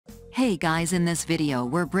Hey guys, in this video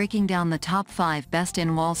we're breaking down the top 5 best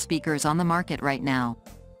in-wall speakers on the market right now.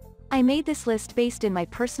 I made this list based in my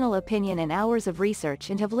personal opinion and hours of research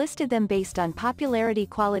and have listed them based on popularity,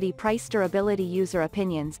 quality, price, durability, user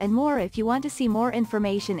opinions and more. If you want to see more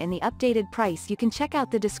information in the updated price, you can check out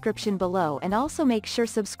the description below and also make sure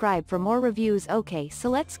subscribe for more reviews. Okay, so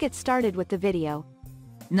let's get started with the video.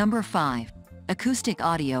 Number 5. Acoustic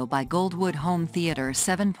Audio by Goldwood Home Theater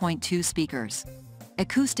 7.2 Speakers.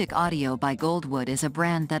 Acoustic Audio by Goldwood is a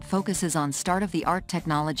brand that focuses on state-of-the-art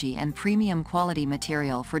technology and premium quality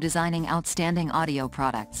material for designing outstanding audio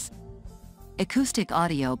products. Acoustic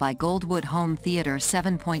Audio by Goldwood Home Theater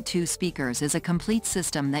 7.2 Speakers is a complete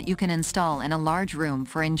system that you can install in a large room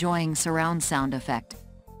for enjoying surround sound effect.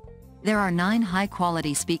 There are 9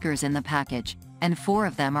 high-quality speakers in the package, and 4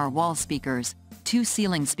 of them are wall speakers, 2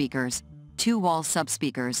 ceiling speakers, 2 wall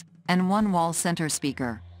subspeakers, and 1 wall center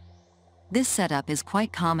speaker. This setup is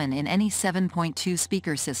quite common in any 7.2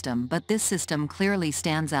 speaker system, but this system clearly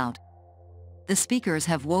stands out. The speakers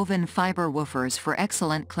have woven fiber woofers for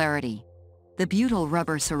excellent clarity. The butyl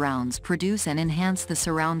rubber surrounds produce and enhance the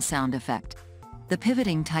surround sound effect. The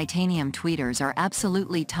pivoting titanium tweeters are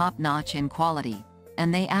absolutely top-notch in quality,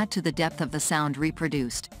 and they add to the depth of the sound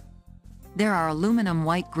reproduced. There are aluminum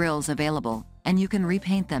white grills available, and you can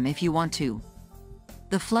repaint them if you want to.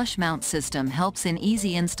 The flush mount system helps in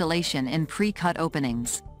easy installation in pre-cut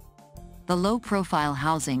openings. The low-profile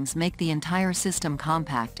housings make the entire system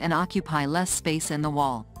compact and occupy less space in the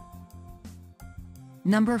wall.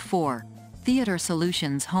 Number 4. Theater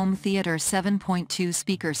Solutions Home Theater 7.2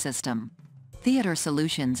 Speaker System. Theater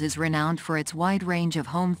Solutions is renowned for its wide range of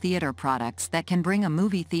home theater products that can bring a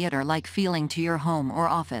movie theater-like feeling to your home or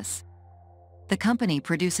office. The company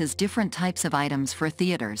produces different types of items for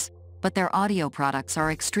theaters, but their audio products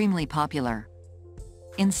are extremely popular.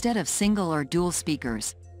 Instead of single or dual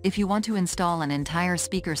speakers, if you want to install an entire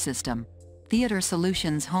speaker system, Theater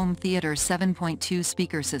Solutions Home Theater 7.2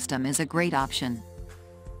 Speaker System is a great option.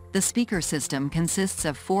 The speaker system consists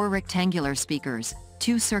of 4 rectangular speakers,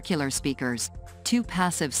 2 circular speakers, 2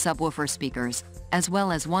 passive subwoofer speakers, as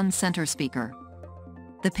well as 1 center speaker.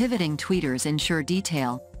 The pivoting tweeters ensure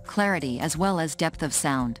detail, clarity as well as depth of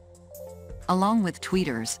sound. Along with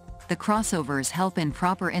tweeters, the crossovers help in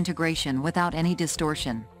proper integration without any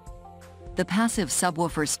distortion. The passive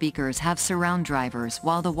subwoofer speakers have surround drivers,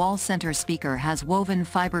 while the wall center speaker has woven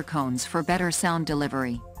fiber cones for better sound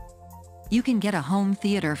delivery. You can get a home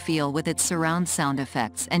theater feel with its surround sound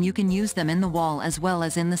effects, and you can use them in the wall as well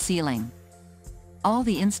as in the ceiling. All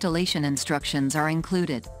the installation instructions are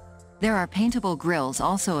included. There are paintable grills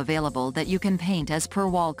also available that you can paint as per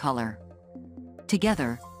wall color.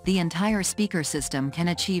 Together, the entire speaker system can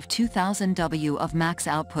achieve 2000 W of max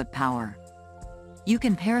output power. You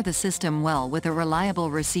can pair the system well with a reliable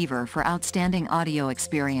receiver for outstanding audio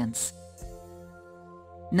experience.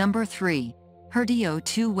 Number 3. Herdio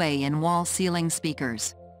 2-way in-wall ceiling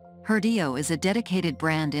speakers. Herdio is a dedicated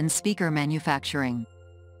brand in speaker manufacturing.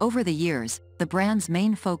 Over the years, the brand's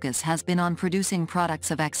main focus has been on producing products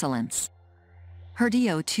of excellence.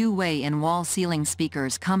 Herdio 2-way in-wall ceiling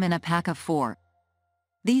speakers come in a pack of 4.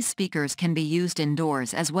 These speakers can be used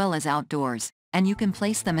indoors as well as outdoors, and you can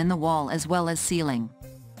place them in the wall as well as ceiling.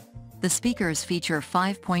 The speakers feature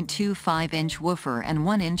 5.25-inch woofer and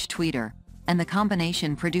 1-inch tweeter, and the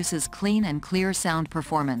combination produces clean and clear sound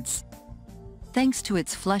performance. Thanks to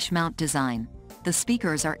its flush mount design, the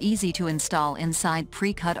speakers are easy to install inside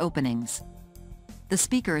pre-cut openings. The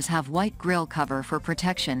speakers have white grille cover for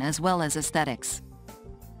protection as well as aesthetics.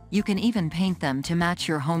 You can even paint them to match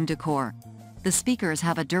your home decor. The speakers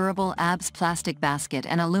have a durable ABS plastic basket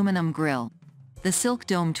and aluminum grille. The silk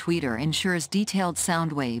dome tweeter ensures detailed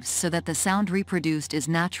sound waves so that the sound reproduced is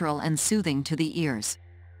natural and soothing to the ears.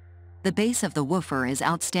 The bass of the woofer is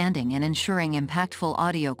outstanding in ensuring impactful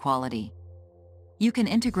audio quality. You can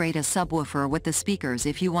integrate a subwoofer with the speakers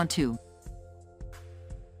if you want to.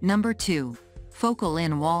 Number 2. Focal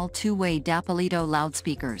in-wall 2-way D'Appolito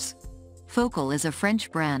Loudspeakers. Focal is a French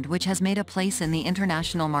brand which has made a place in the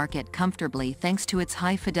international market comfortably thanks to its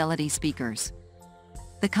high-fidelity speakers.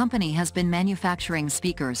 The company has been manufacturing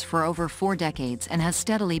speakers for over 4 decades and has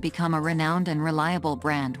steadily become a renowned and reliable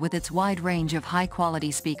brand with its wide range of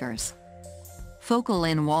high-quality speakers. Focal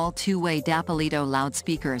in-wall 2-way D'Appolito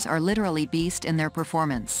loudspeakers are literally beast in their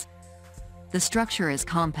performance. The structure is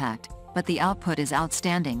compact, but the output is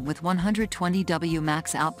outstanding with 120 W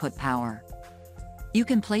max output power. You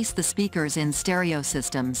can place the speakers in stereo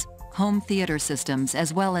systems, home theater systems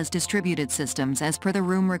as well as distributed systems as per the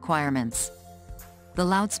room requirements. The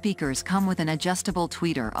loudspeakers come with an adjustable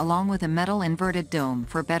tweeter along with a metal inverted dome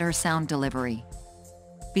for better sound delivery.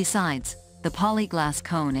 Besides, the polyglass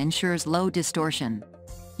cone ensures low distortion.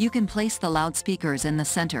 You can place the loudspeakers in the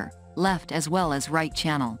center, left as well as right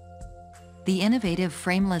channel. The innovative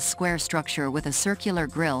frameless square structure with a circular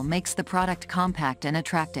grille makes the product compact and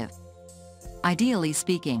attractive. Ideally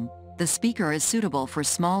speaking, the speaker is suitable for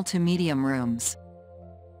small to medium rooms.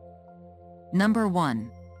 Number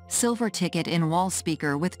 1. Silver Ticket in-wall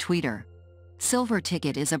speaker with tweeter. Silver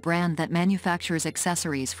Ticket is a brand that manufactures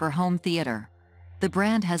accessories for home theater. The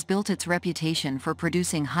brand has built its reputation for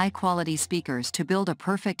producing high-quality speakers to build a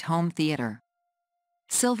perfect home theater.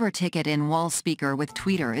 Silver Ticket in-wall speaker with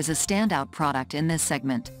tweeter is a standout product in this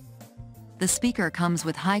segment. The speaker comes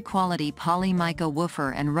with high-quality poly mica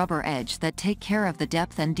woofer and rubber edge that take care of the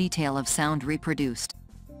depth and detail of sound reproduced.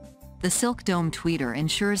 The silk dome tweeter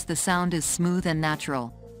ensures the sound is smooth and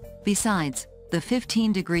natural. Besides, the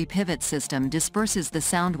 15-degree pivot system disperses the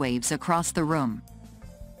sound waves across the room.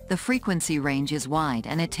 The frequency range is wide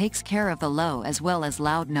and it takes care of the low as well as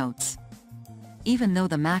loud notes. Even though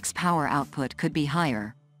the max power output could be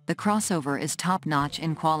higher, the crossover is top-notch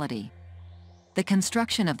in quality. The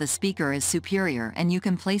construction of the speaker is superior and you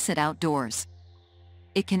can place it outdoors.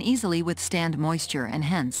 It can easily withstand moisture and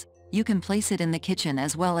hence, you can place it in the kitchen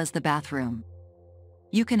as well as the bathroom.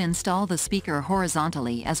 You can install the speaker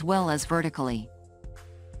horizontally as well as vertically.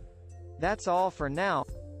 That's all for now.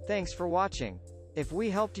 Thanks for watching. If we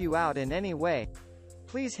helped you out in any way,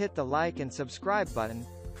 please hit the like and subscribe button.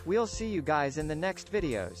 We'll see you guys in the next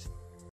videos.